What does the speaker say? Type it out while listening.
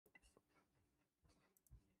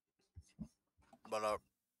But let's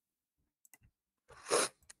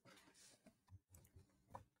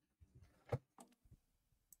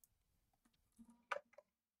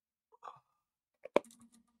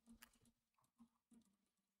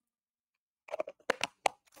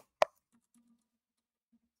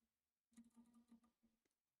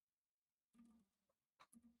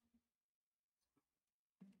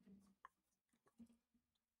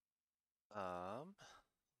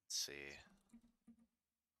see.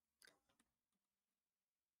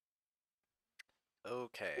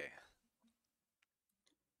 Okay.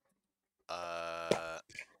 Uh,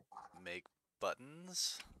 make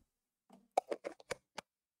buttons.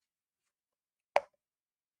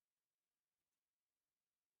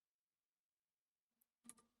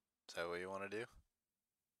 Is that what you want to do?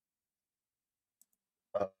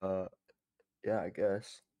 Uh, yeah, I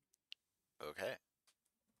guess. Okay.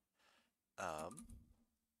 Um,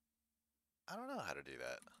 I don't know how to do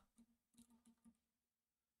that.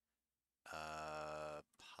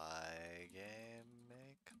 Pygame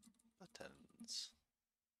make buttons.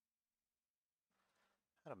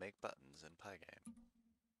 How to make buttons in Pygame.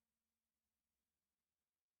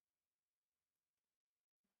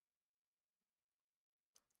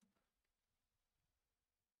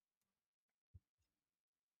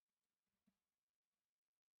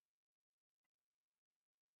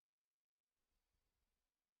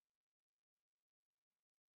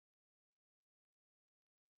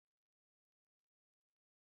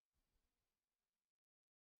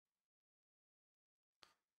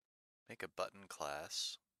 Make a button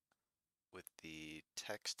class with the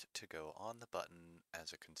text to go on the button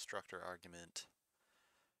as a constructor argument.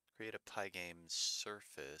 Create a Pygame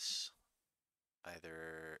surface,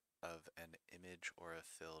 either of an image or a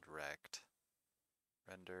filled rect.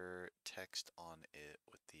 Render text on it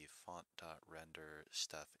with the font.render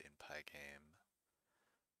stuff in Pygame.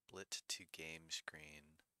 Blit to game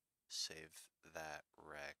screen. Save that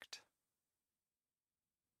rect.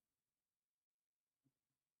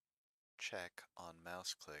 Check on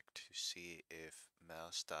mouse click to see if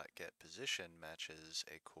mouse.getPosition matches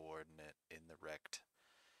a coordinate in the rect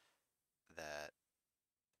that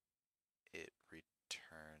it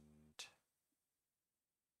returned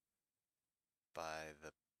by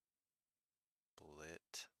the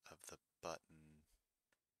blit of the button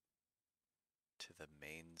to the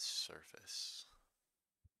main surface.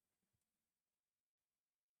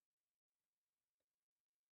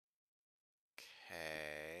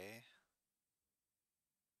 Okay.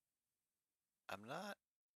 I'm not.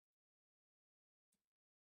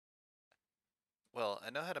 Well, I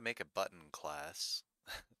know how to make a button class.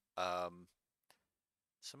 um,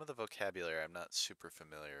 some of the vocabulary I'm not super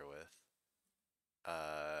familiar with.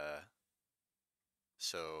 Uh,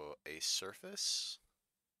 so a surface?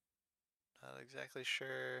 Not exactly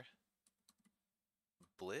sure.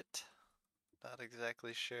 Blit? Not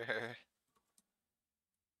exactly sure.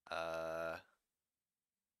 Uh,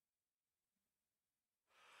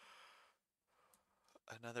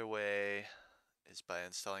 Another way is by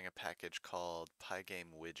installing a package called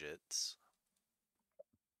Pygame Widgets.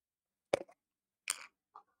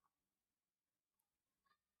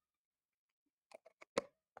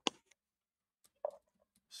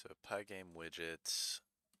 So Pygame Widgets,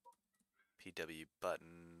 PW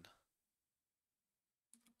button,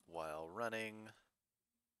 while running,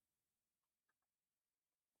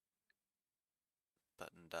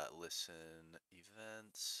 button.listen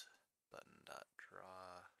events, button.draw.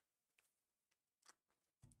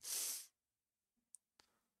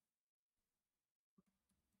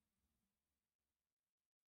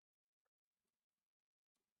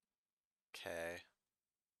 Okay.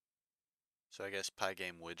 So I guess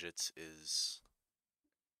Pygame Widgets is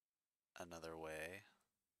another way.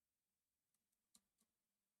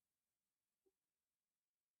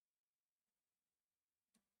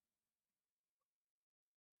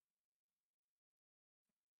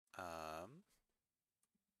 Um,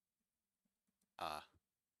 ah,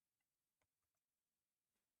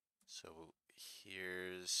 so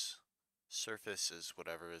here's surface is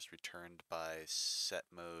whatever is returned by set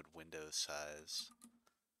mode window size.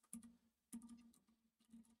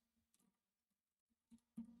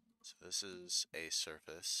 So this is a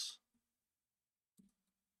surface.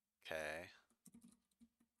 Okay.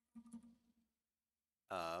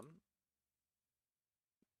 Um,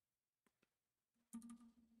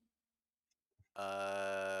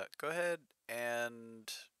 Go ahead and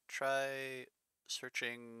try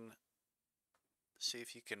searching, see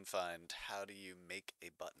if you can find how do you make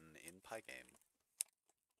a button in Pygame.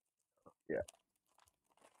 Yeah.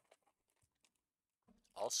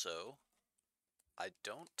 Also, I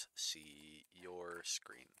don't see your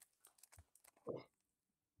screen.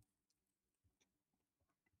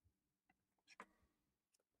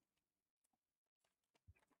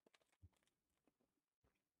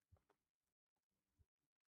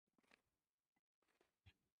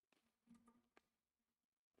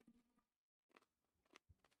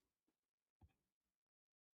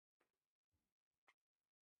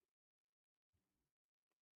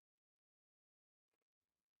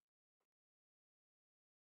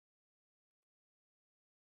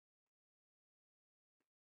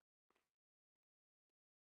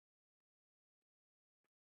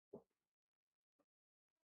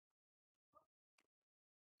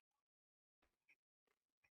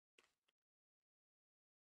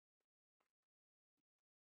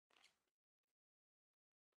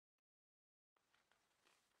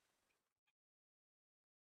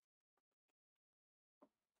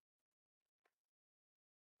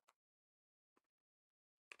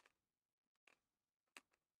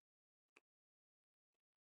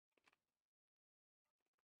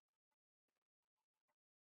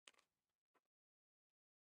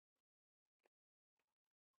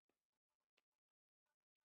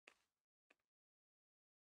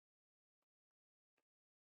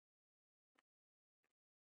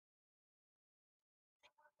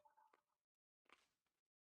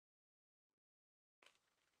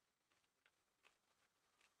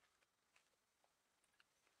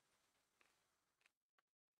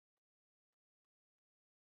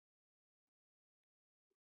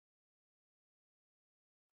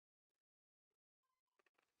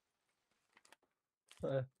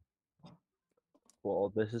 Uh,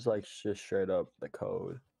 Well, this is like just straight up the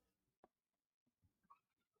code.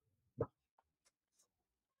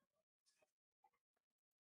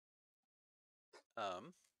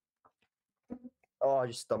 Um, Oh, I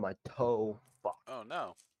just stubbed my toe. Fuck. oh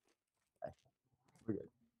no. We're good.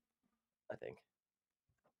 I think.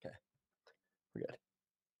 Okay. We're good.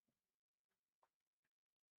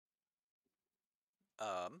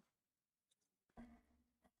 Um,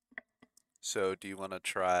 so do you want to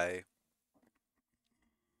try,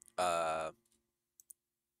 uh,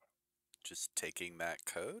 just taking that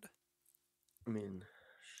code? I mean,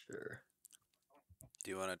 sure.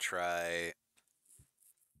 Do you want to try,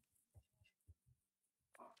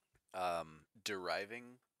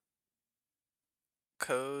 deriving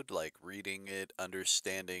code, like reading it,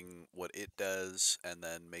 understanding what it does, and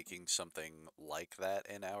then making something like that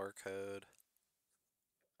in our code?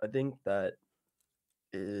 I think that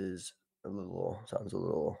is sounds a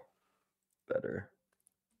little better.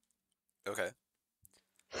 Okay.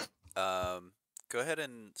 Um, Go ahead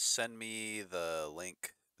and send me the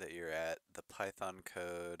link that you're at, the Python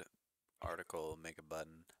code article, make a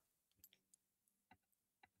button.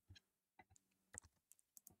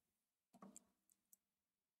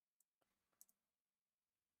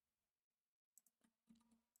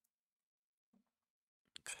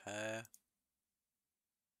 Okay.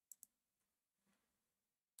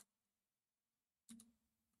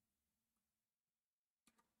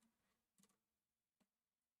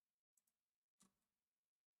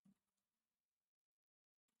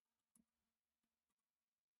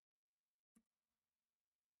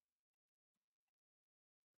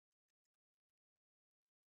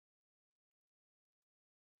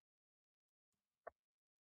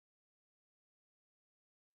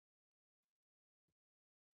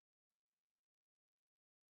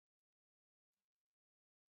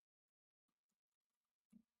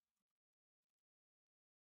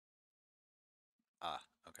 Ah,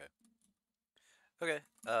 okay. Okay.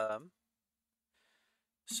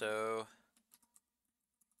 So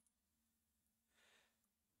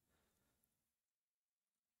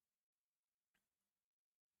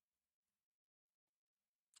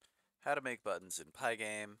how to make buttons in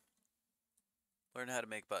Pygame. Learn how to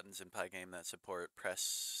make buttons in Pygame that support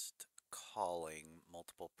pressed calling,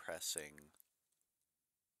 multiple pressing,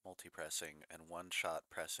 multi-pressing, and one-shot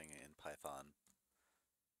pressing in Python.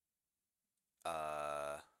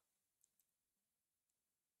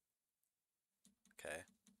 Okay.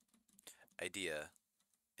 Idea.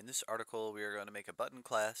 In this article, we are going to make a button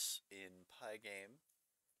class in Pygame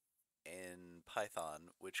in Python,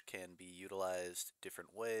 which can be utilized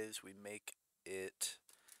different ways. We make it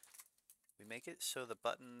so the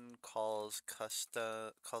button calls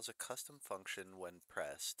a custom function when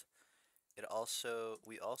pressed.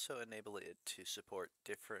 We also enable it to support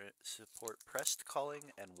pressed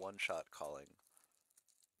calling and one-shot calling.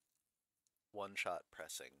 One-shot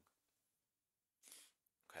pressing.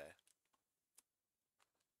 Okay.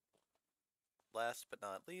 Last but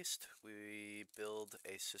not least, we build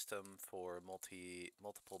a system for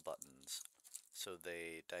multiple buttons. so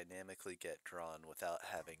they dynamically get drawn without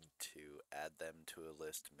having to add them to a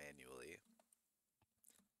list manually.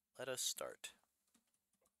 Let us start.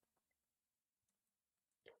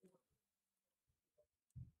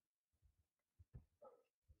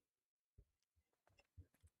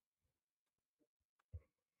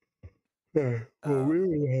 Yeah, well, we Um,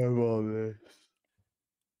 will have all this.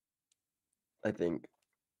 I think.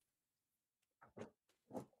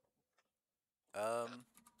 um,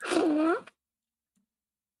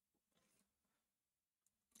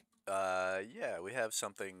 yeah, we have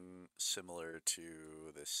something similar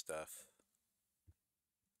to this stuff.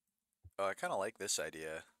 Oh, I kind of like this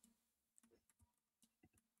idea.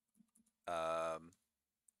 Um,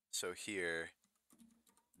 so here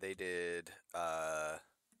they did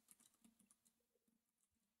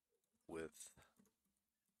with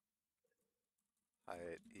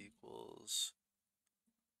height equals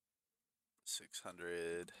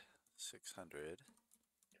 600, 600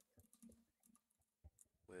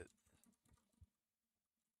 width,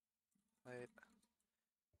 height,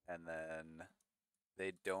 and then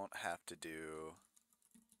they don't have to do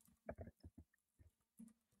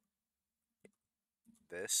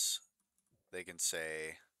this. They can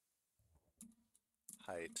say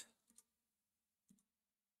height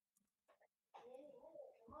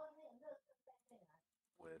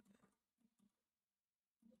width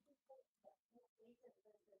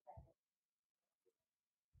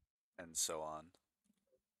and so on.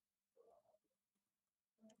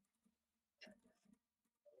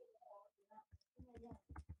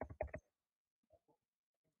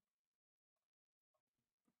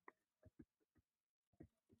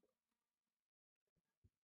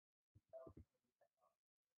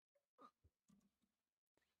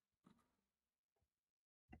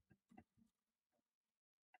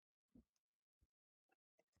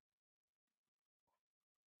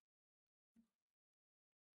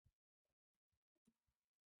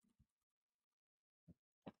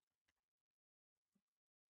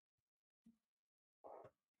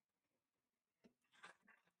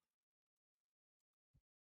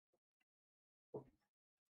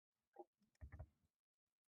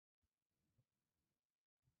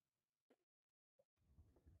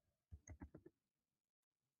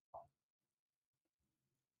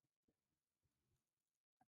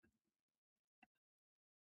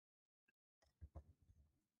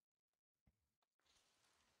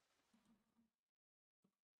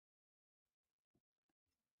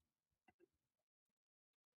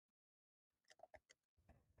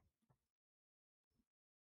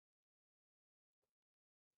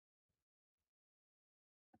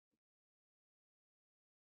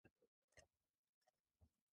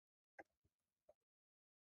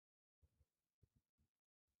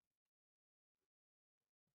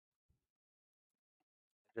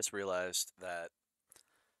 I just realized that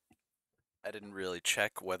I didn't really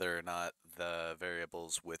check whether or not the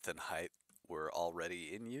variables width and height were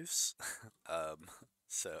already in use. um,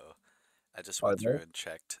 so I just Are went they? through and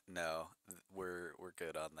checked. No, we're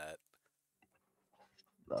good on that.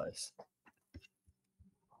 Nice.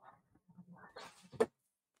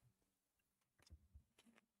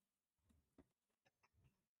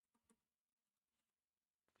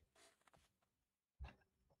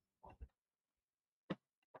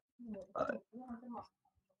 Alright.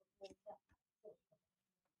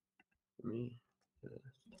 Me.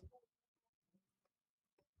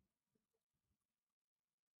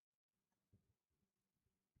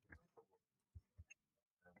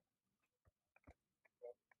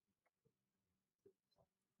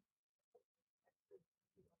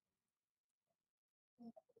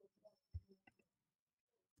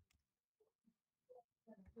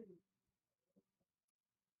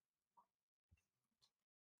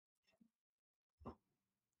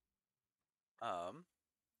 Um,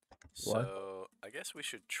 What? so I guess we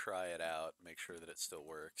should try it out, make sure that it still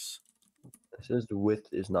works. It says the width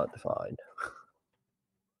is not defined.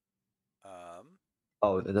 Um,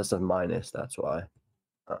 Oh, that's a minus. That's why.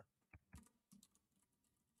 Huh.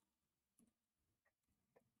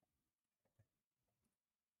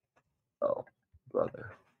 Oh,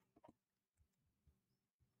 brother.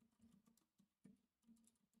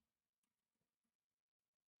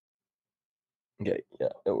 Okay, yeah,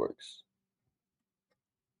 it works.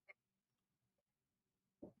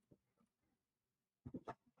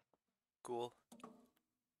 cool.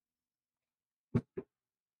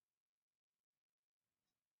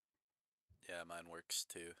 Yeah, mine works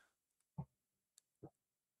too.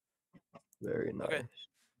 Very nice. Okay.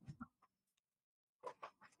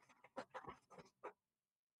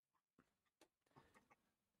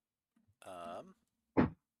 Um,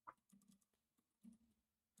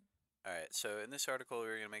 all right. Alright, so in this article,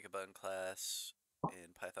 we're going to make a button class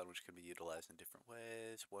in Python which can be utilized in different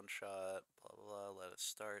ways. One shot, blah, blah, blah. Let us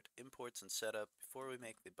start. Imports and setup. Before we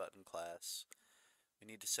make the button class, we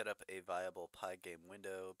need to set up a viable Pygame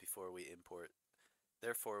window before we import.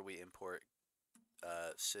 Therefore, we import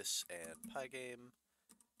sys and Pygame.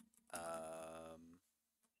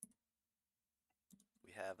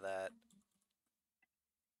 We have that.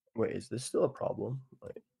 Wait, is this still a problem?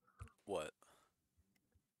 Like, What?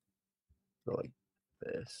 so like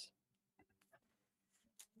this.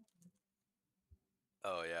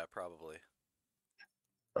 Oh, yeah, probably.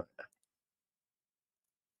 Okay.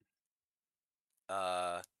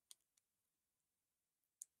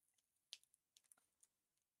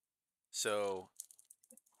 So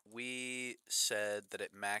we said that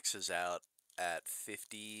it maxes out at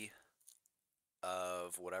 50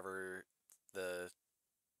 of whatever the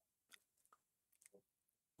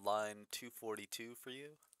line 242 for you.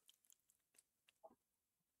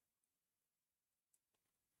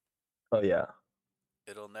 Oh yeah.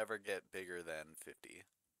 It'll never get bigger than 50.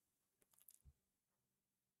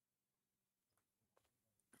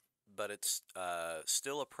 But it's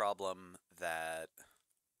still a problem that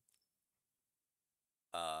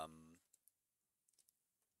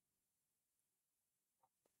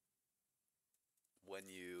when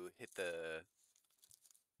you hit the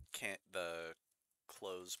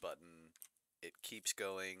close button, it keeps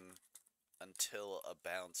going until a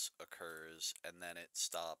bounce occurs and then it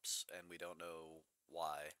stops and we don't know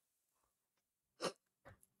why.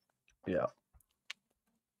 Yeah.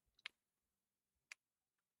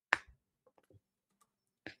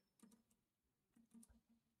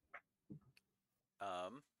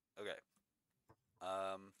 Okay.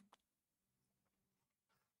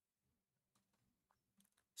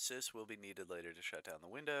 Sys will be needed later to shut down the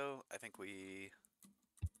window. I think we...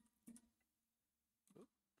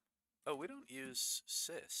 Oh, we don't use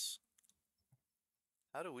sys.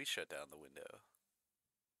 How do we shut down the window?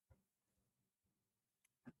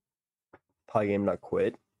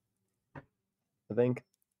 Pygame.quit. I think.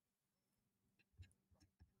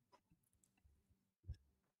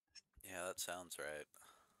 Yeah, that sounds right.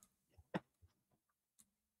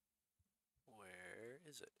 Where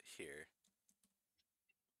is it? Here.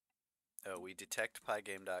 Oh, we detect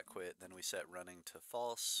pygame.quit, then we set running to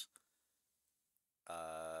false,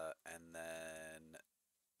 and then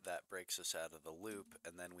that breaks us out of the loop,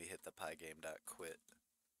 and then we hit the pygame.quit.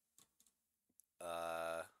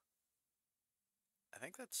 I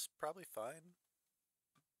think that's probably fine.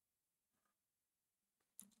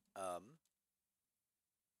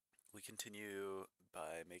 We continue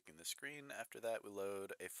by making the screen. After that, we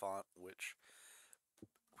load a font which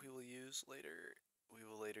we will use later. We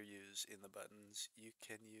will later use in the buttons. You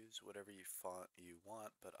can use whatever font you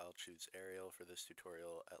want, but I'll choose Arial for this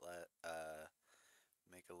tutorial.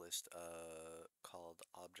 Make a list called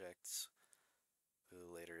objects. We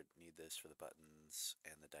will later need this for the buttons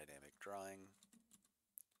and the dynamic drawing.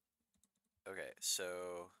 Okay,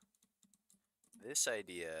 so this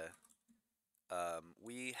idea,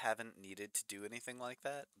 we haven't needed to do anything like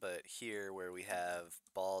that, but here where we have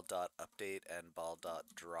ball.update and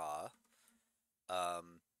ball.draw,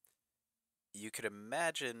 you could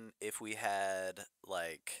imagine if we had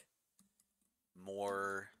like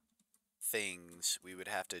more things, we would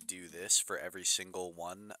have to do this for every single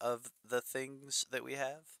one of the things that we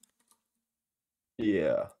have.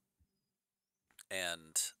 Yeah.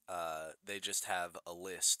 And they just have a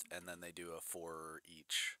list and then they do a for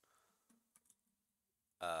each.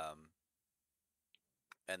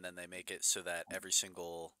 And then they make it so that every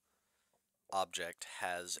single object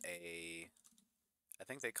has a, I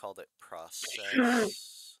think they called it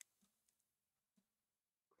process.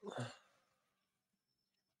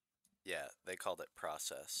 Yeah, they called it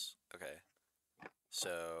process. Okay.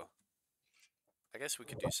 So I guess we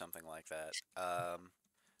could do something like that.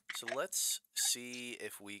 So let's see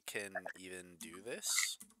if we can even do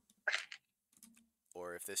this,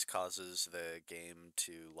 or if this causes the game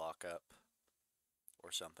to lock up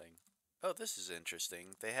or something. Oh, this is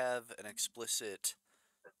interesting. They have an explicit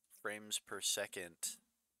frames per second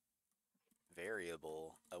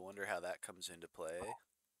variable. I wonder how that comes into play.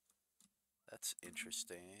 That's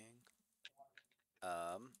interesting.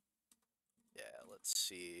 Yeah, let's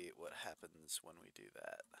see what happens when we do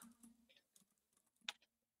that.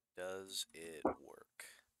 Does it work?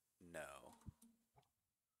 No.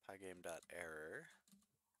 Pygame.error.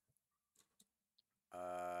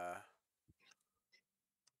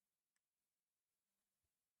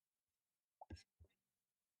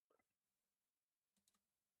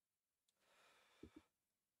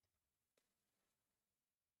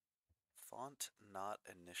 Font not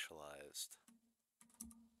initialized.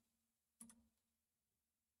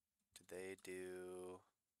 Do they do...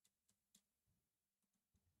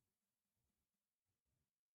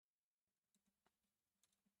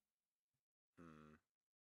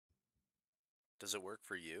 Does it work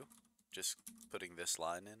for you? Just putting this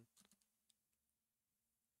line in?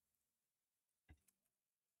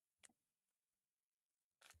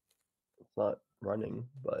 It's not running,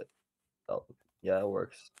 but oh yeah, it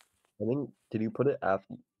works. I think did you put it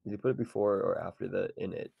after? Did you put it before or after the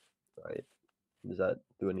init? Right? Does that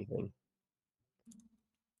do anything?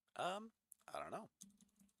 I don't know.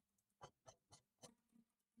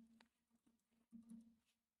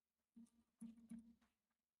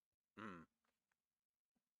 Hmm.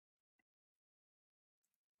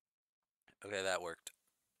 Okay, that worked.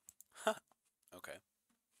 Okay.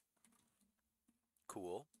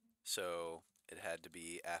 Cool. So it had to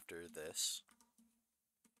be after this.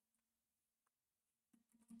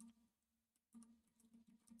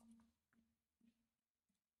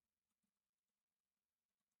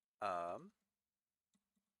 Okay.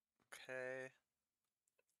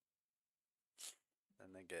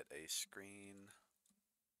 Then they get a screen.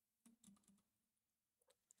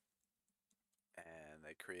 And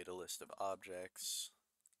they create a list of objects.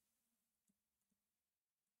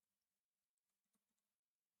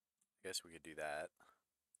 I guess we could do that.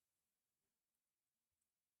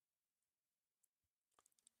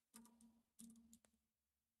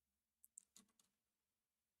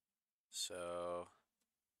 So,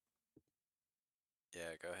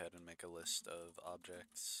 yeah, go ahead and make a list of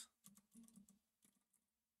objects.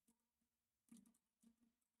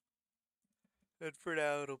 And for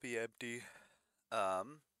now, it'll be empty.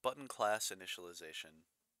 Button class initialization.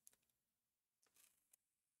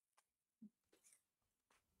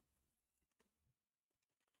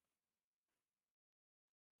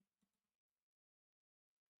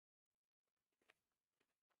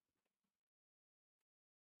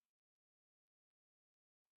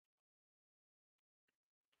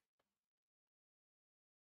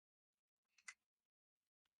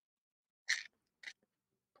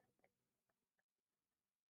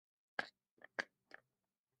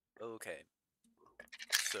 Okay.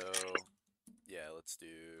 So, yeah, let's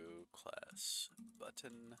do class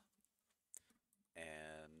button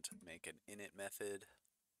and make an init method.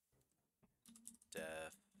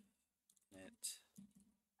 Def init.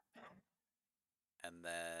 And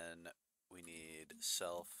then we need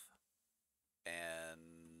self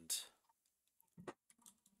and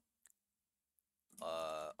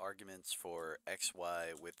arguments for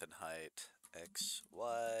XY width and height.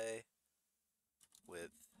 XY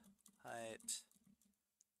width, height.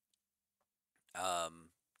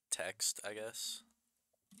 Text, I guess.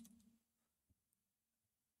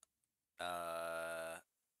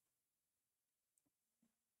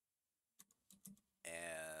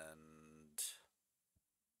 And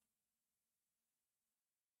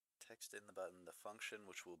text in the button, the function,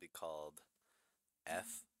 which will be called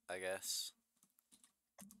F, I guess.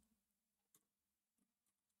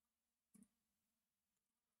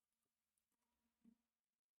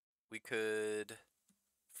 We could,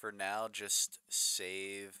 for now, just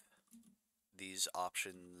save these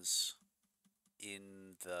options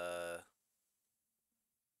in the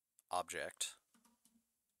object.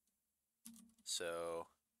 So,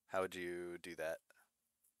 how would you do that?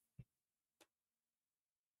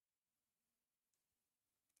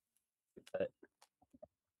 Okay.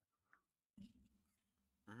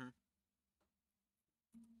 Mm-hmm.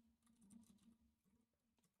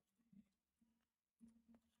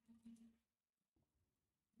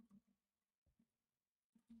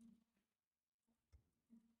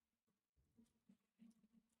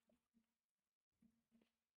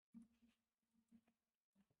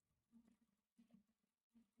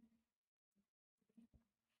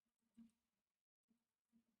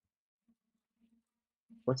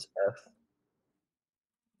 What's F?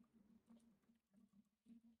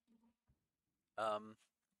 Um,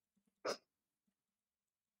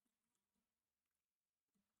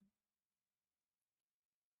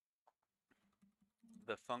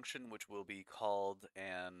 the function which will be called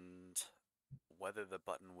and whether the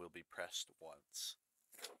button will be pressed once.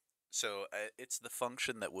 So it's the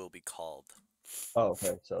function that will be called. Oh,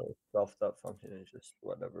 okay. So self dot function is just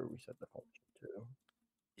whatever we set the function to.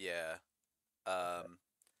 Yeah.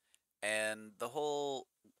 And the whole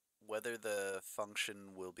whether the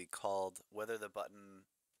function will be called, whether the button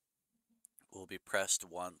will be pressed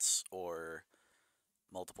once or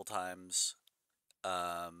multiple times,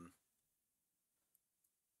 I'm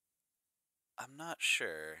not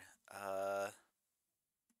sure.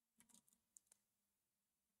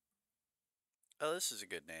 Oh, this is a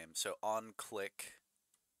good name. So on click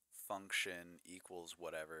function equals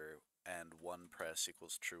whatever, and one press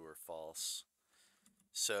equals true or false.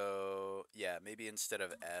 So yeah, maybe instead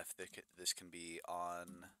of F, this can be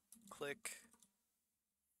on click,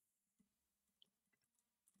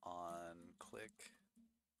 on click,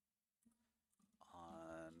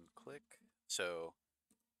 on click. So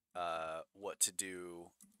what to do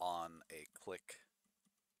on a click.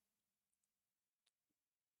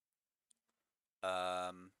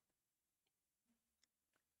 Um,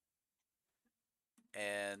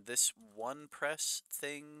 and this one press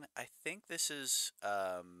thing, I think this is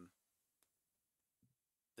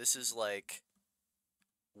like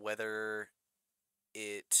whether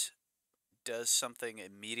it does something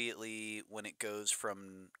immediately when it goes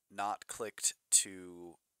from not clicked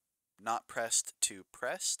to not pressed to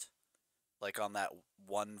pressed, like on that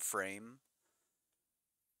one frame.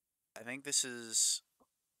 I think this is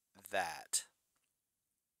that.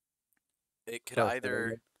 It could Sorry, say that either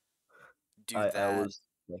again. do I that. was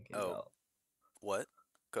blanking Oh, out. what?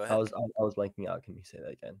 Go I ahead. was I, I was blanking out. Can you say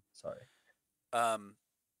that again? Sorry. Um,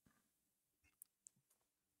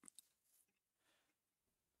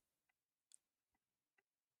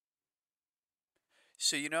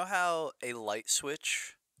 so you know how a light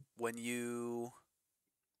switch, when you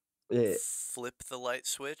Yeah, flip the light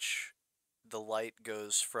switch, the light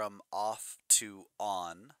goes from off to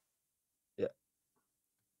on. yeah.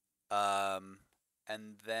 Um,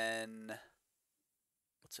 and then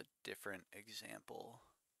what's a different example?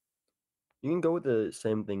 You can go with the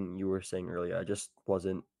same thing you were saying earlier. I just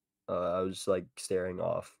wasn't. I was like staring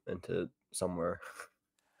off into somewhere.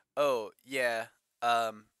 Oh, yeah.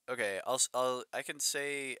 Okay, I can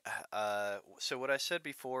say so what I said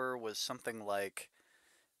before was something like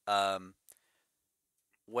um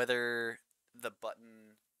whether the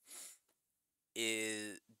button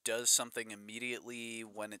is does something immediately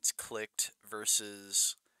when it's clicked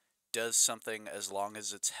versus does something as long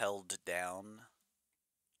as it's held down.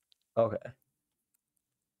 Okay.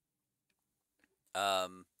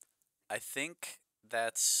 Um, I think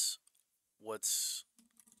that's what's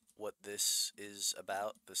what this is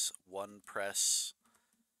about. This one press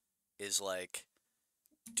is like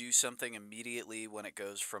do something immediately when it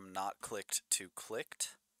goes from not clicked to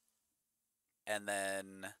clicked, and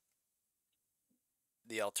then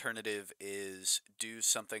the alternative is do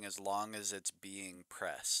something as long as it's being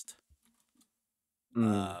pressed.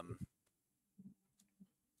 Mm. Um,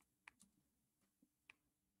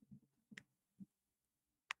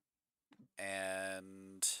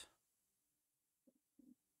 and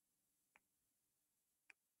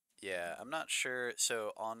yeah, I'm not sure.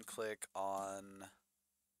 So on click, on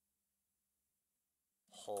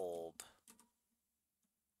hold,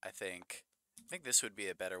 I think. I think this would be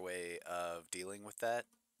a better way of dealing with that.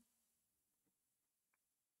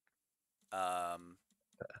 Um,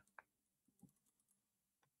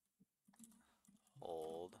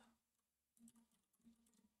 hold.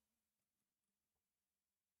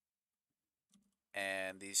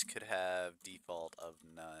 And these could have default of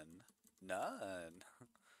none. None.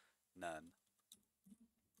 None.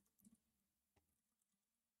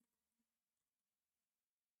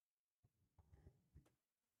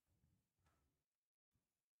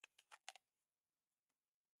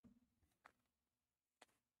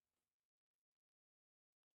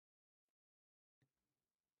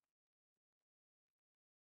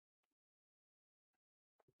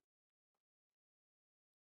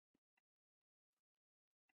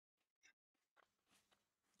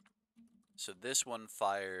 So this one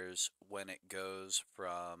fires when it goes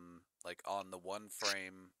from, like on the one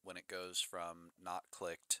frame, when it goes from not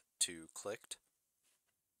clicked to clicked.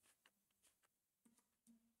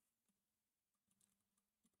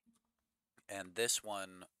 And this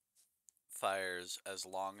one fires as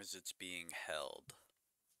long as it's being held.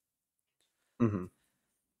 Hmm.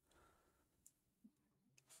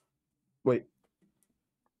 Wait.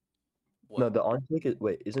 No, What? the on click is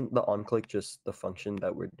wait. Isn't the on click just the function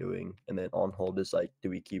that we're doing, and then on hold is like, do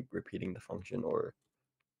we keep repeating the function or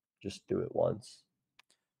just do it once?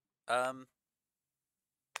 Um,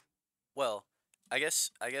 well, I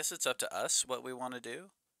guess it's up to us what we want to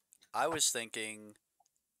do. I was thinking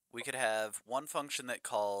we could have one function that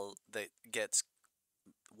gets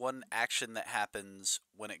one action that happens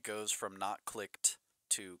when it goes from not clicked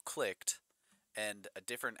to clicked, and a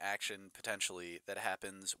different action potentially that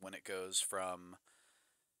happens when it goes from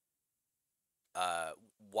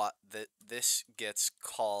what that this gets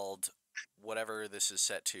called, whatever this is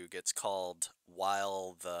set to gets called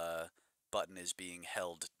while the button is being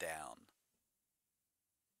held down.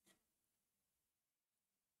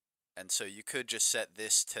 And so you could just set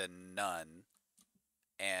this to none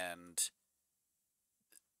and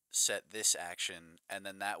set this action, and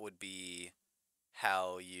then that would be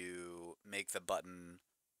how you make the button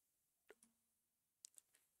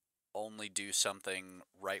only do something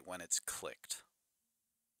right when it's clicked.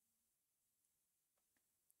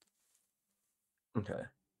 Okay.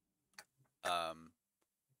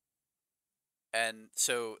 And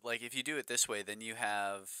so, like, if you do it this way, then you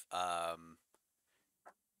have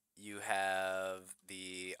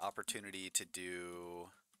the opportunity to do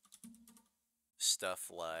stuff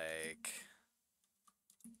like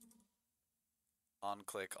on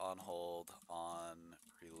click, on hold, on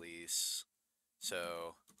release.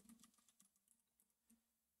 So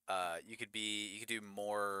you could do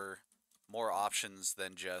more options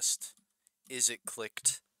than just is it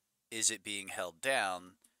clicked, is it being held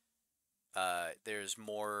down. There's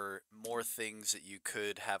more things that you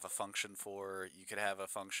could have a function for. You could have a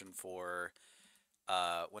function for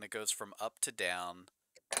when it goes from up to down,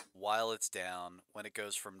 while it's down, when it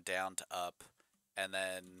goes from down to up, and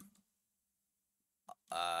then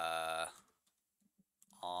uh,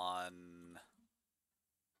 on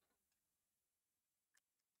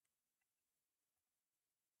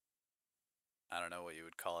I don't know what you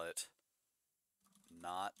would call it,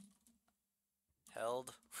 not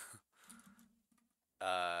held.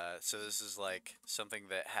 So this is like something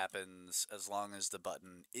that happens as long as the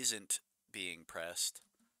button isn't being pressed.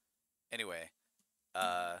 Anyway,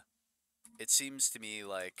 uh, it seems to me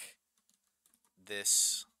like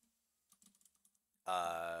this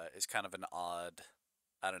is kind of an odd.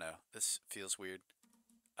 I don't know. This feels weird.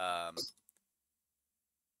 Um,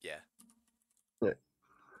 yeah. Yeah.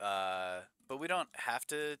 But we don't have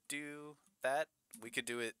to do that. We could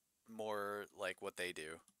do it more like what they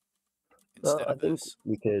do No, instead I of think this.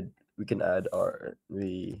 we can add our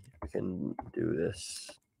we can do this.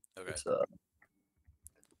 Okay. It's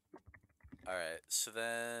All right. So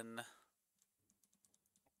then,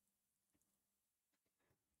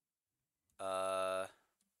 uh,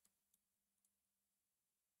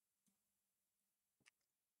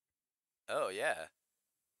 oh yeah,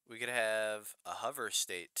 we could have a hover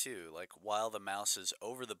state too, like while the mouse is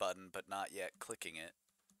over the button but not yet clicking it.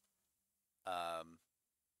 Um,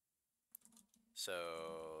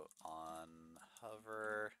 so on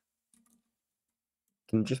hover,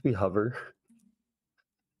 can it just be hover?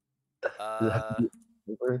 Does it have to uh, be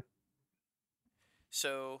hover?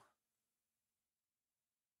 so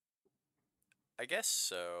I guess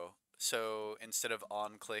so. So instead of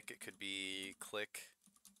on click, it could be click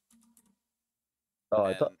Oh,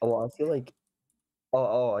 I thought. and Well, I feel like.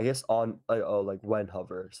 I guess on like when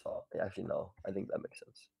hover. So actually no, I think that makes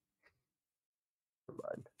sense. Never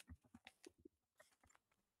mind.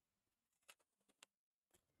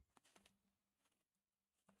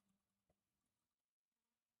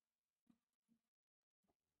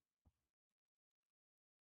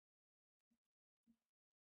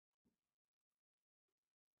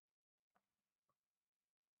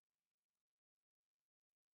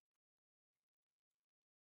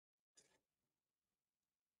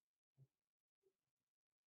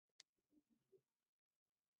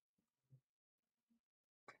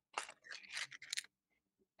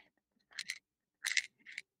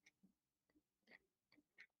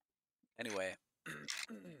 anyway.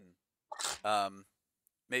 um,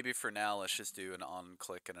 maybe for now, let's just do an on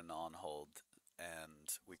click and an on hold,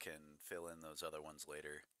 and we can fill in those other ones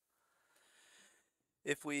later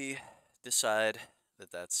if we decide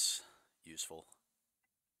that that's useful.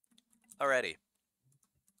 Alrighty.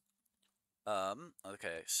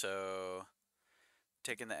 Okay, so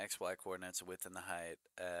taking the XY coordinates, width and the height,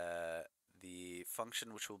 the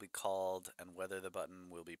function which will be called, and whether the button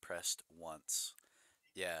will be pressed once.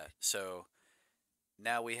 Yeah, so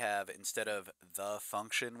now we have, instead of the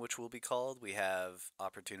function which will be called, we have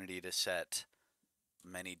opportunity to set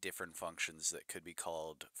many different functions that could be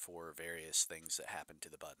called for various things that happen to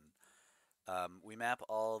the button. We map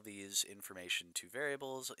all these information to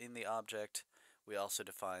variables in the object. We also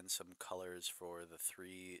define some colors for the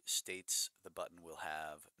three states the button will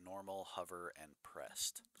have: normal, hover, and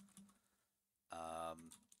pressed. Um,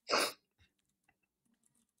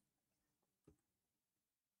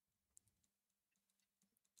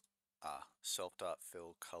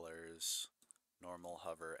 self.fill colors, normal,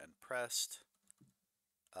 hover, and pressed.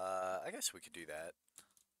 I guess we could do that.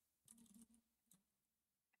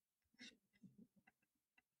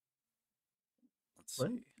 Let's What?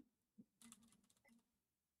 see.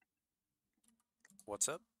 What's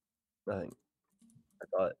up? Nothing. I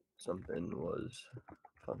thought something was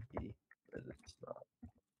funky, but it's not.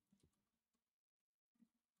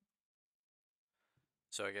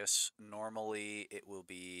 So I guess normally it will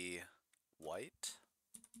be white.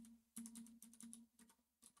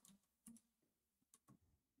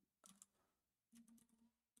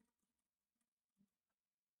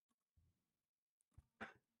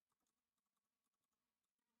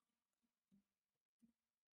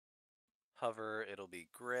 Hover, it'll be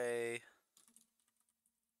gray.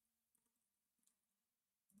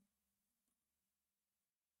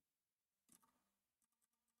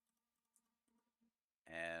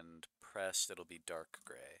 And pressed, it'll be dark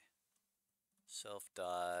gray. Self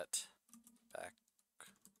dot background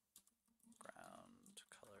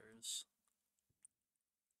colors.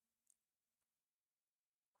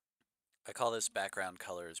 I call this background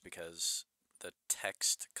colors because the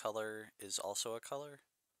text color is also a color.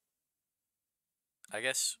 I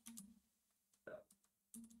guess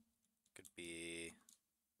could be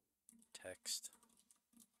text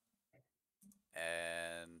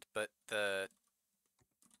and but the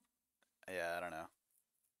yeah, I don't know.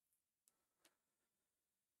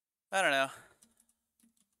 I don't know.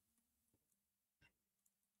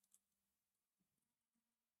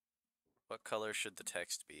 What color should the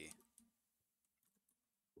text be?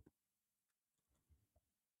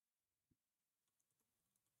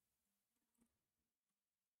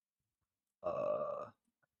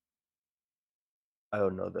 I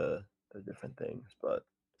don't know the different things, but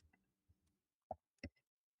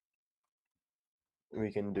we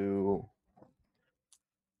can do.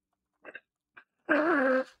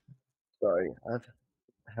 Sorry, I have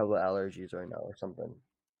hella allergies right now or something.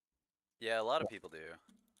 Yeah, a lot of people do.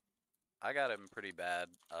 I got him pretty bad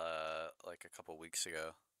like a couple weeks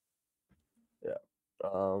ago. Yeah.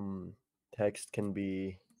 Text can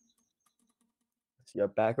be. Yeah,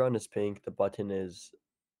 background is pink. The button is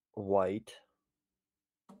white.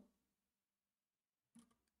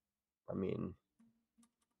 I mean,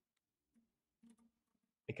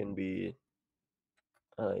 it can be.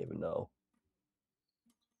 I don't even know.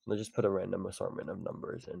 Let's just put a random assortment of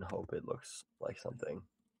numbers and hope it looks like something.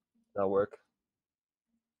 That work?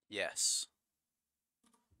 Yes.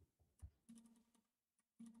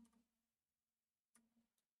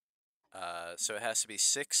 So it has to be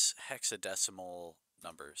 6 hexadecimal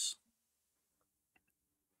numbers.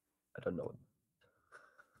 I don't know.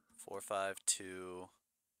 452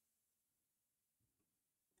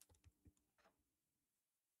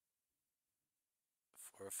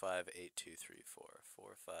 458234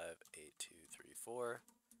 458234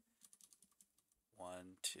 1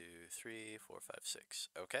 2 3 4 5 6.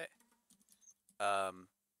 Okay.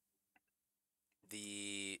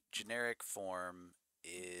 The generic form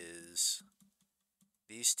is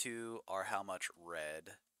these two are how much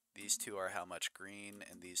red, these two are how much green,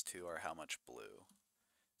 and these two are how much blue.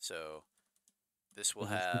 So this will Is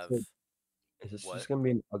this have is this what? just gonna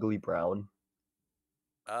be an ugly brown?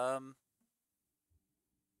 Um,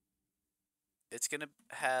 it's gonna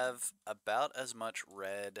have about as much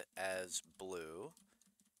red as blue,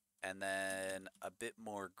 and then a bit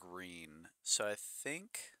more green. So I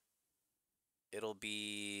think it'll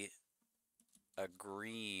be a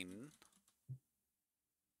green.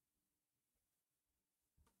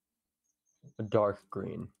 A dark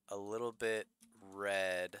green. A little bit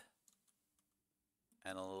red,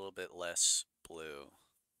 and a little bit less blue.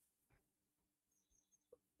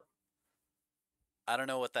 I don't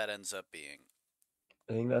know what that ends up being.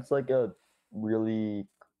 I think that's like a really.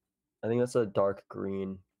 I think that's a dark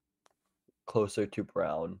green, closer to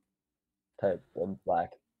brown type than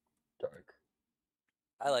black dark.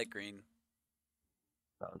 I like green.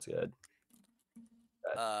 Sounds good.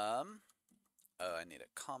 Um, oh, I need a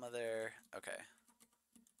comma there. Okay.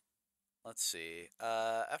 Let's see.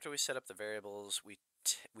 After we set up the variables, we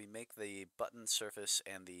make the button surface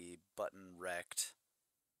and the button rect.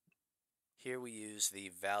 Here we use the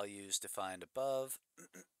values defined above.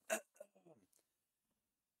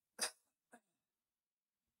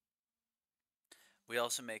 We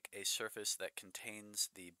also make a surface that contains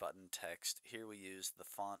the button text. Here we use the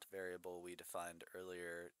font variable we defined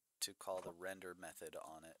earlier to call the render method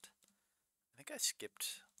on it. I think I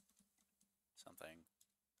skipped something.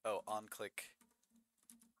 Oh, on click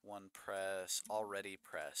one press, already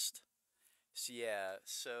pressed. So yeah,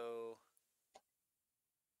 so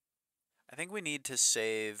I think we need to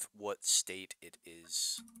save what state it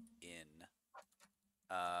is in.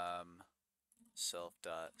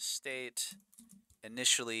 Self.state.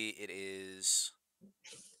 Initially it is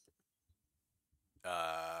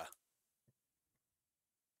uh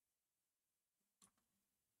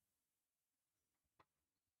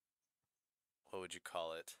what would you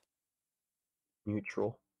call it?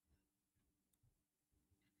 Neutral.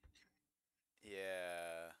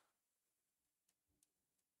 Yeah.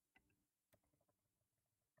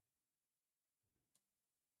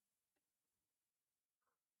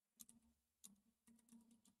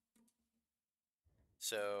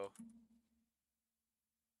 So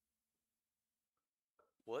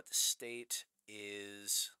what state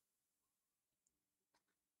is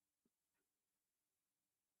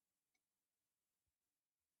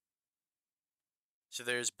So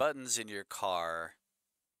there's buttons in your car,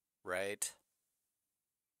 right?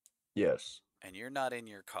 Yes. And you're not in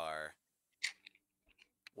your car.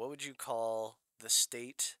 What would you call the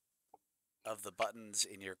state of the buttons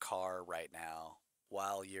in your car right now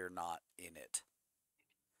while you're not in it?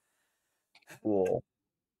 Well,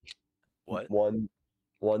 What? one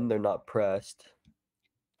they're not pressed.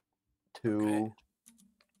 Okay. Two,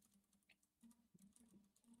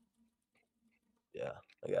 yeah,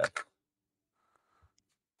 I guess.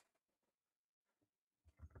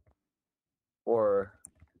 Or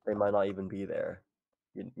they might not even be there.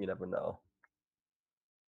 You never know.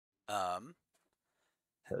 Um,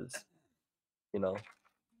 Because, you know,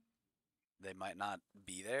 they might not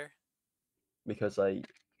be there. because like,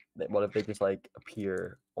 what if they just like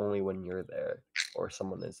appear only when you're there or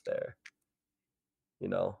someone is there? You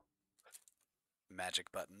know,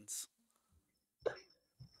 Magic buttons.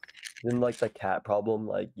 then like the cat problem,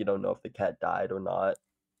 like you don't know if the cat died or not,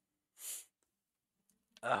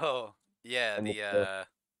 Oh, yeah, and the it's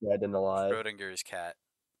still dead and alive. Schrodinger's cat.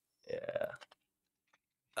 Yeah.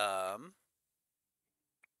 Um,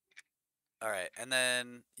 all right, and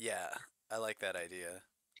then yeah, I like that idea.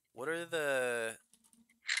 What are the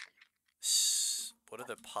what are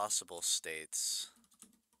the possible states?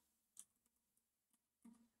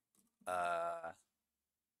 Uh,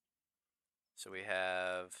 so we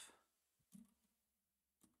have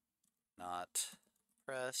not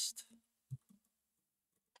pressed,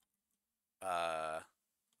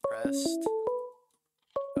 pressed.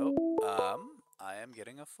 Oh, I am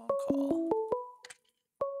getting a phone call.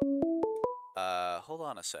 Hold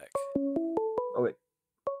on a sec. Oh wait.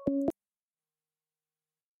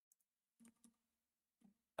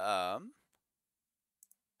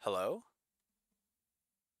 Hello?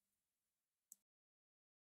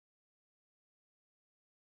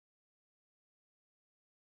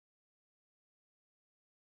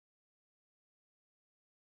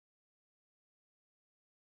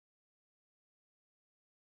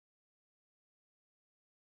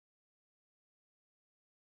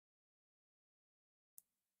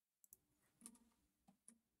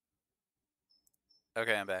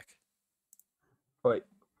 Okay, I'm back. Wait.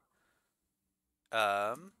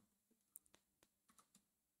 Um,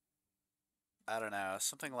 I don't know,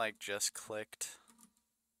 something like just clicked.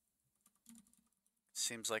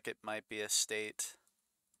 Seems like it might be a state.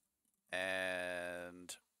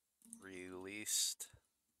 And released.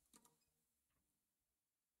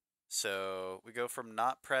 So we go from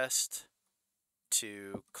not pressed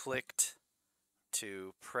to clicked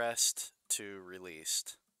to pressed to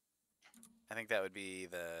released. I think that would be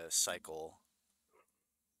the cycle.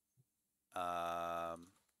 Um,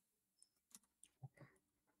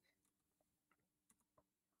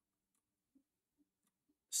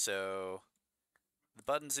 so the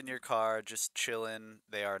buttons in your car just chilling,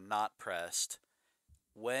 they are not pressed.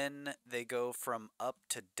 When they go from up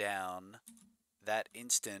to down, that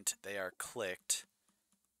instant they are clicked.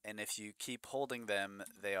 And if you keep holding them,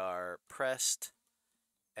 they are pressed.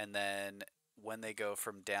 And then when they go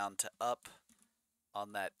from down to up,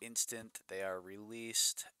 on that instant, they are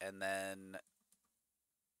released. And then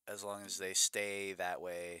as long as they stay that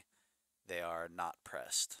way, they are not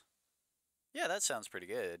pressed. Yeah, that sounds pretty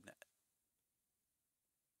good.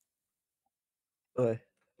 Okay.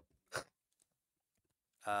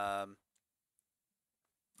 Um,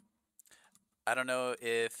 I don't know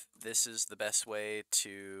if this is the best way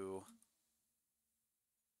to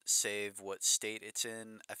save what state it's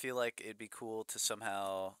in. I feel like it'd be cool to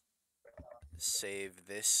somehow save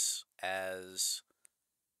this as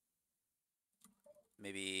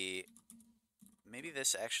maybe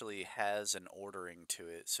this actually has an ordering to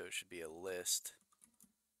it, so it should be a list.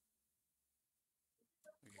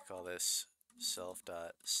 We could call this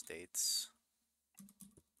self.states.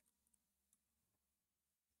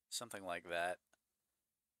 Something like that.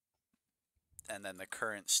 And then the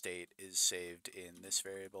current state is saved in this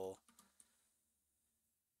variable.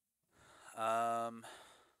 Um,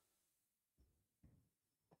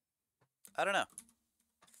 I don't know.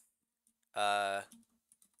 Uh,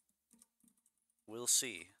 we'll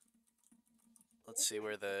see. Let's see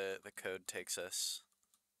where the code takes us.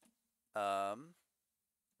 Um,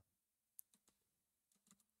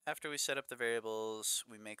 after we set up the variables,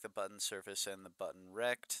 we make the button surface and the button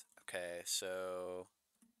rect. Okay, so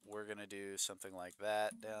we're gonna do something like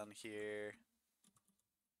that down here.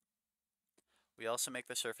 We also make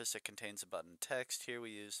the surface that contains a button text. Here we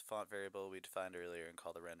use the font variable we defined earlier and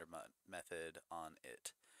call the render method on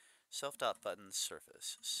it. Self.button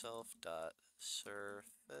surface.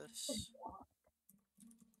 Self.surface.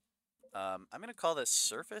 I'm going to call this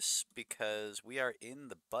surface because we are in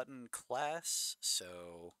the button class,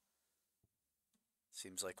 so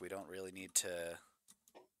seems like we don't really need to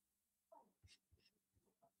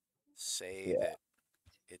say Yeah. that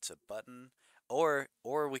it's a button. Or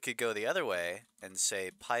we could go the other way and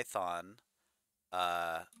say Python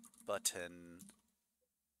uh, button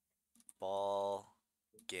ball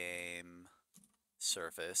game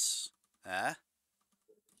surface. Huh?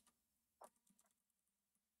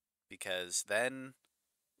 Because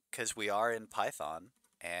we are in Python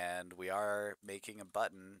and we are making a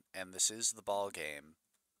button and this is the ball game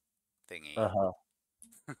thingy. Uh-huh.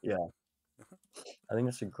 Yeah. I think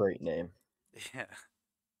that's a great name. Yeah.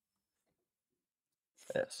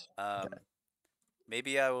 Yes. Okay. Um,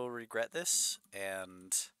 maybe I will regret this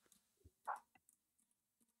and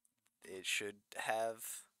it should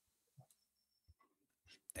have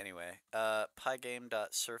anyway.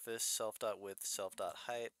 Pygame.surface self.width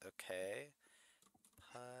self.height. Okay.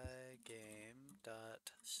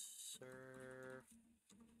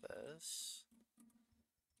 Pygame.surface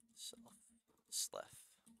self slef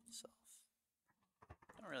self.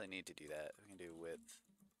 I don't really need to do that. We can do width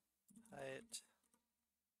height.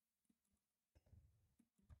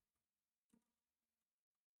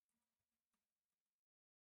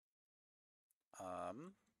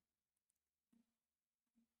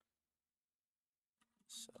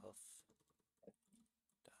 Self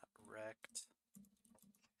dot rect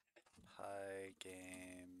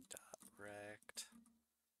pygame dot rect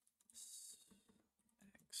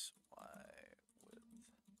x y width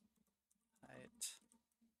height.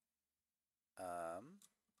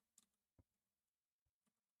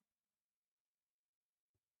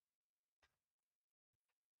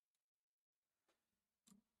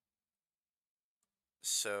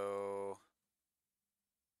 So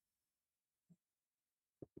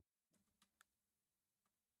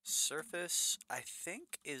surface, I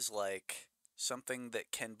think, is like something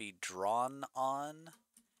that can be drawn on,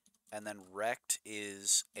 and then rect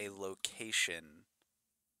is a location,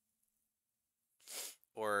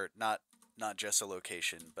 or not just a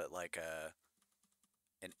location, but like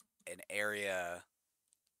an an area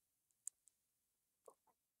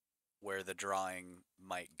where the drawing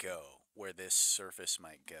might go, where this surface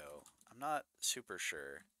might go. I'm not super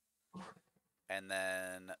sure. And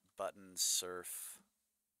then button surf.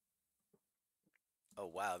 Oh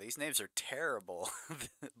wow, these names are terrible.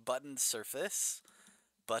 Button surface,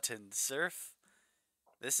 button surf.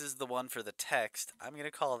 This is the one for the text. I'm going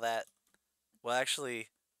to call that. Well, actually,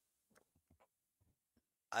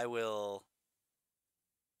 I will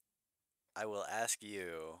I will ask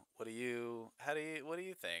you. What do you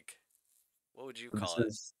think? What would you This call it?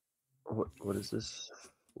 is what is this?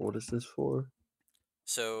 What is this for?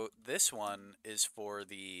 So, this one is for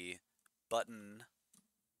the button,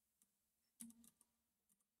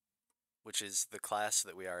 which is the class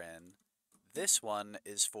that we are in. This one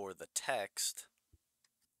is for the text,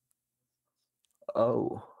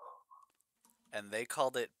 Oh. and they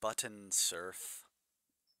called it button surf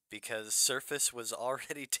because surface was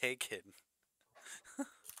already taken.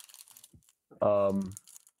 Um,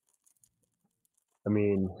 I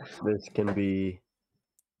mean, this can be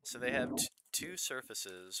So they have two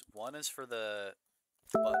surfaces. One is for the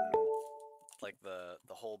button, like the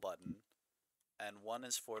whole button, and one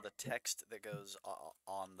is for the text that goes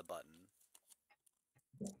on the button.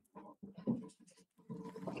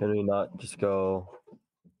 can we not just go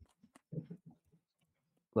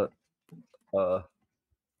let uh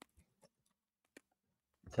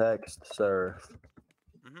text surf?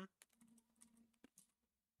 Hmm.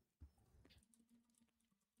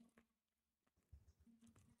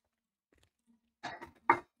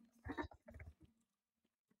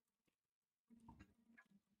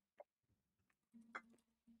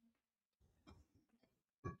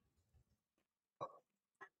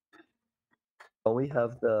 Don't we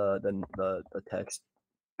have the text?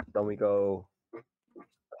 Don't we go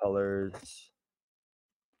colors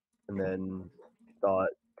and then dot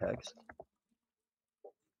text?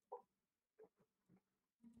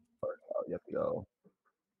 Oh, you have to go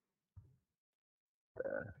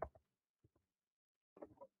there.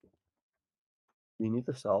 Do you need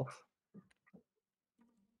the self?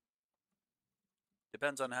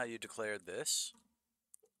 Depends on how you declared this.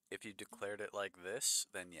 If you declared it like this,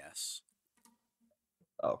 then yes,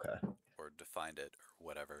 Okay. or defined it or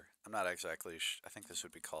whatever. I'm not exactly. I think this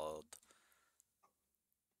would be called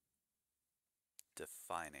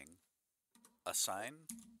defining. Assign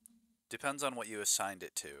depends on what you assigned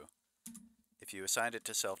it to. If you assigned it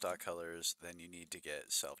to self.colors, then you need to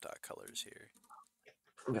get self.colors here.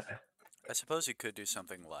 Okay. I suppose you could do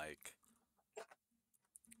something like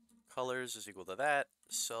colors is equal to that.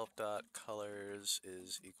 Self dot colors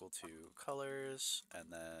is equal to colors,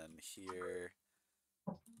 and then here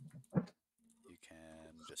you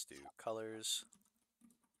can just do colors.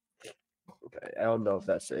 Okay, I don't know if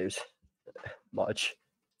that saves much.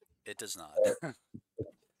 It does not.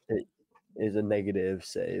 It is a negative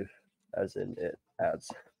save, as in it adds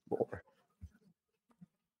more.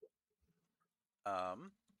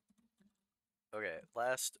 Okay,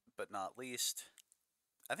 last but not least,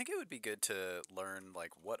 I think it would be good to learn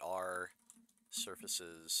like what are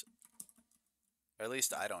surfaces, or at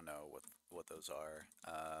least I don't know what those are.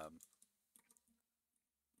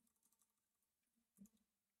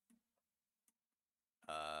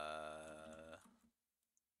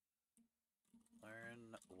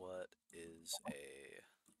 Learn what is a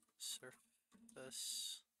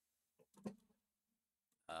surface.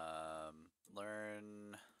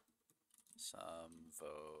 Learn some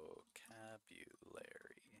vocabulary.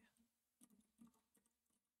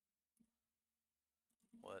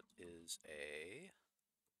 What is a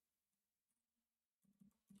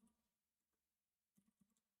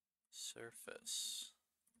surface?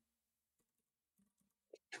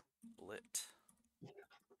 Lit.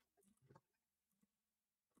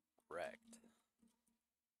 Rect.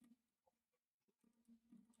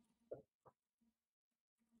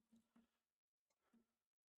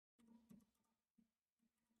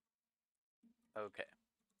 Okay.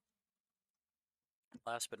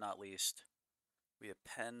 Last but not least, we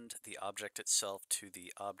append the object itself to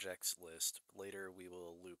the objects list. Later we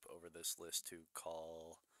will loop over this list to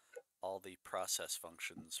call all the process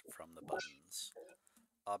functions from the buttons.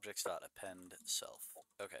 Objects.append self.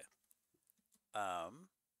 Okay.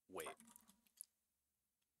 Wait.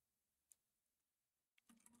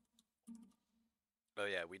 Oh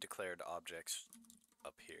yeah, we declared objects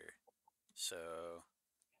up here. So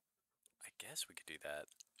I guess we could do that.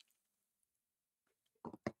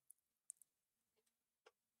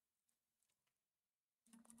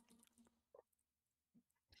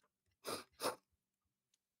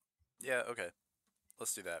 Yeah, okay.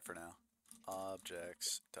 Let's do that for now.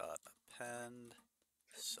 Objects.append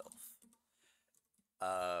self.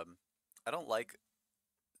 I don't like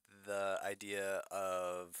the idea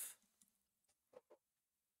of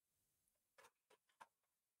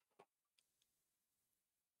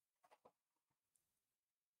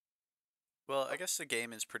well, I guess the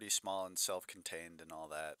game is pretty small and self-contained and all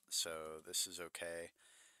that, so this is okay.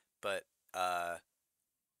 But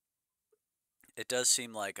it does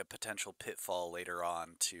seem like a potential pitfall later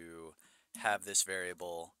on to have this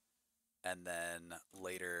variable and then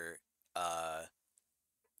later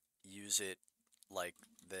use it like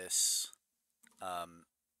this. A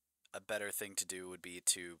better thing to do would be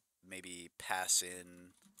to maybe pass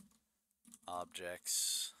in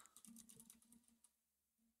objects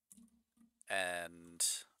and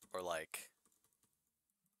or like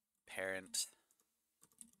parent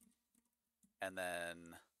and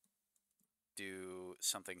then do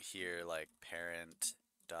something here like parent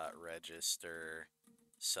dot register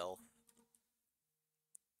self.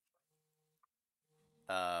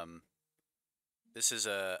 This is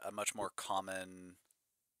a much more common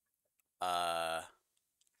why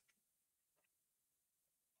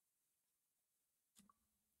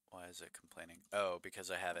is it complaining? Oh,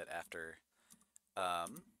 because I have it after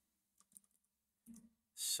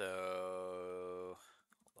so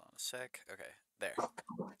hold on a sec. Okay, there.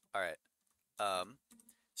 All right.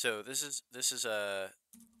 So this is a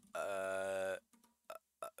a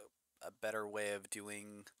better way of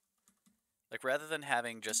doing like rather than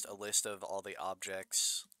having just a list of all the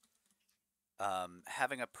objects,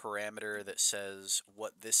 having a parameter that says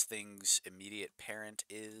what this thing's immediate parent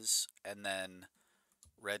is, and then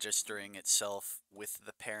registering itself with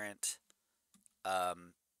the parent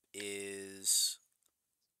is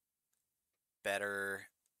better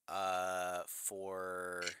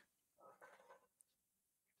for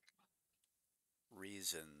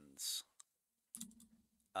reasons.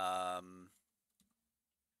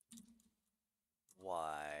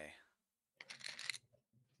 Why?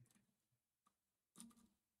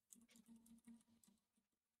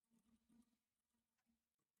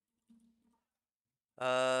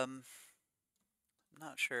 I'm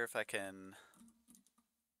not sure if I can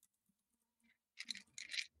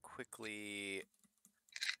quickly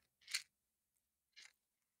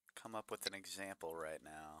come up with an example right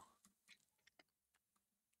now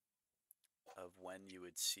of when you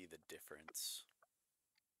would see the difference.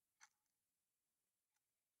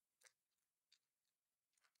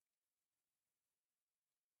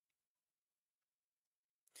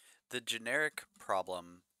 The generic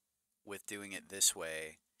problem with doing it this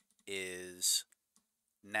way is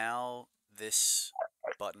now this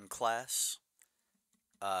button class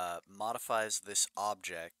modifies this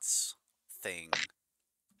objects thing,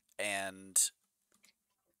 and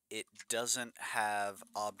it doesn't have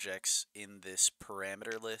objects in this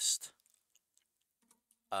parameter list.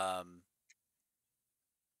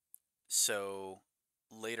 So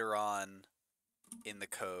later on in the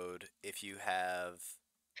code, if you have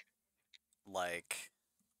like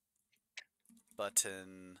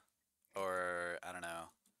button or I don't know,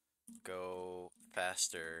 go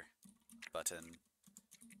faster button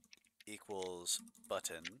equals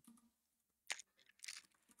button,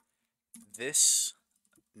 this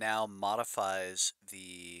now modifies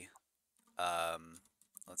the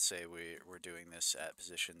let's say we're doing this at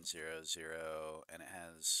position 0, 0, and it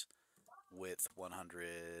has width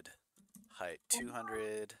 100, height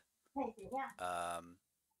 200,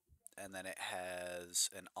 and then it has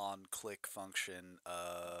an on-click function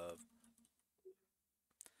of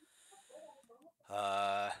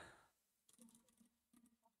I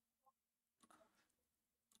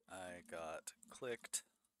got clicked,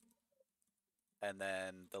 and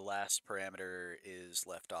then the last parameter is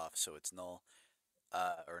left off, so it's null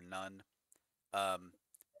or none.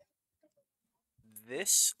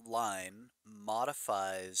 This line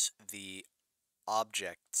modifies the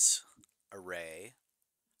objects array,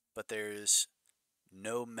 but there's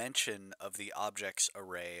no mention of the objects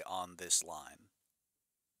array on this line.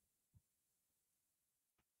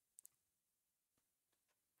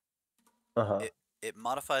 Uh-huh. It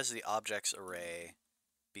modifies the objects array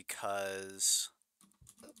because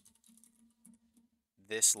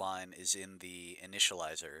this line is in the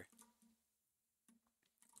initializer.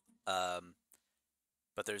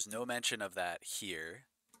 But there's no mention of that here,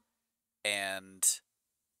 and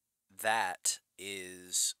that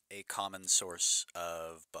is a common source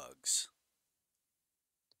of bugs.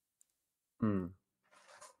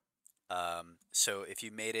 So if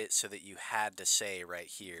you made it so that you had to say right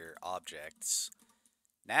here objects,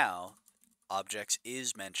 now objects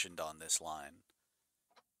is mentioned on this line.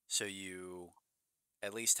 So you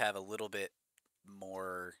at least have a little bit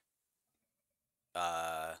more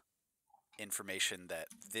information that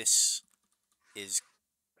this is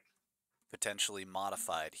potentially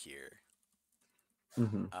modified here.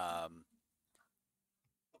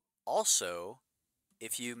 Also,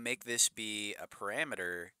 if you make this be a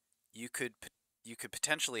parameter, you could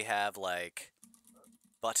potentially have like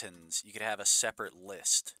buttons. You could have a separate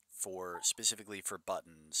list for specifically for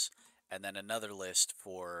buttons, and then another list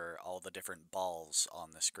for all the different balls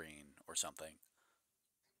on the screen or something.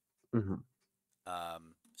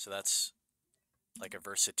 So that's like a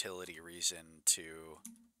versatility reason to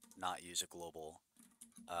not use a global.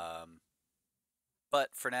 But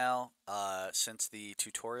for now, since the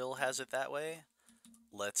tutorial has it that way,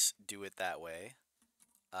 let's do it that way.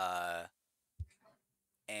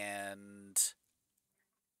 And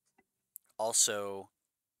also,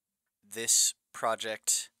 this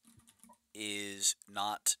project is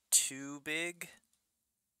not too big,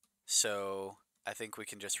 so I think we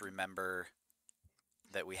can just remember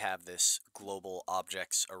that we have this global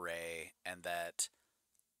objects array and that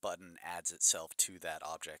button adds itself to that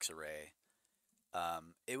objects array.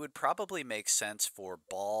 It would probably make sense for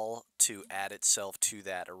ball to add itself to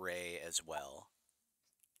that array as well.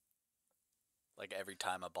 Like every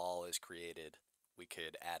time a ball is created, we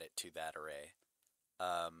could add it to that array.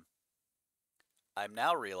 I'm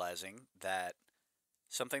now realizing that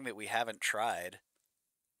something that we haven't tried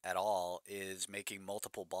at all is making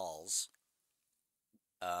multiple balls.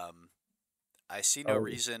 I see no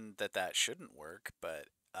reason that that shouldn't work, but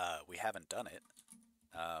we haven't done it.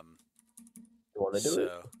 You want to do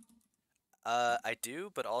it? I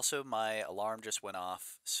do, but also my alarm just went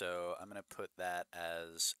off, so I'm gonna put that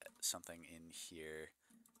as something in here.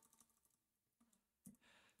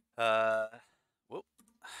 Whoop,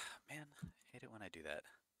 man, I hate it when I do that.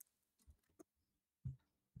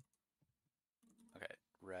 Okay,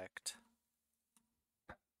 rect.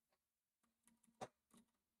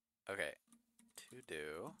 Okay, to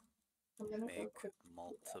do make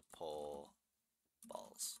multiple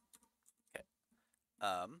balls. Okay.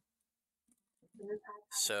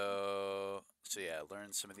 So yeah,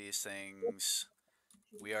 learn some of these things.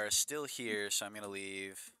 We are still here, so I'm gonna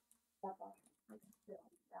leave.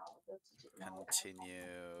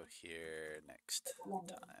 Continue here next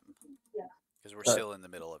time because we're still in the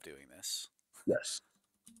middle of doing this. Yes.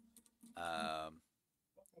 All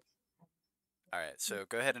right, so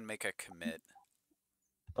go ahead and make a commit.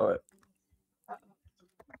 All right.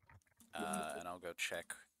 And I'll go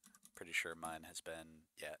check. Pretty sure mine has been,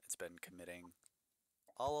 yeah, it's been committing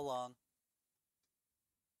all along.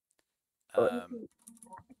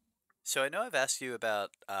 So I know I've asked you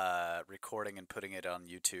about recording and putting it on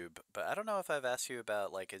YouTube, but I don't know if I've asked you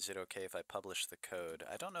about like, is it okay if I publish the code?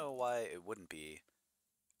 I don't know why it wouldn't be.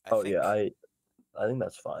 I Oh yeah, think, I think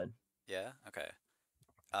that's fine. yeah, okay.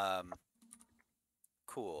 Um,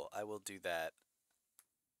 cool. I will do that.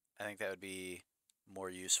 I think that would be more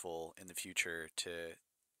useful in the future to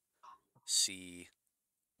see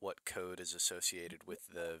what code is associated with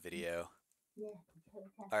the video.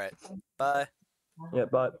 All right. Bye. Yeah,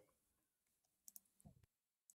 but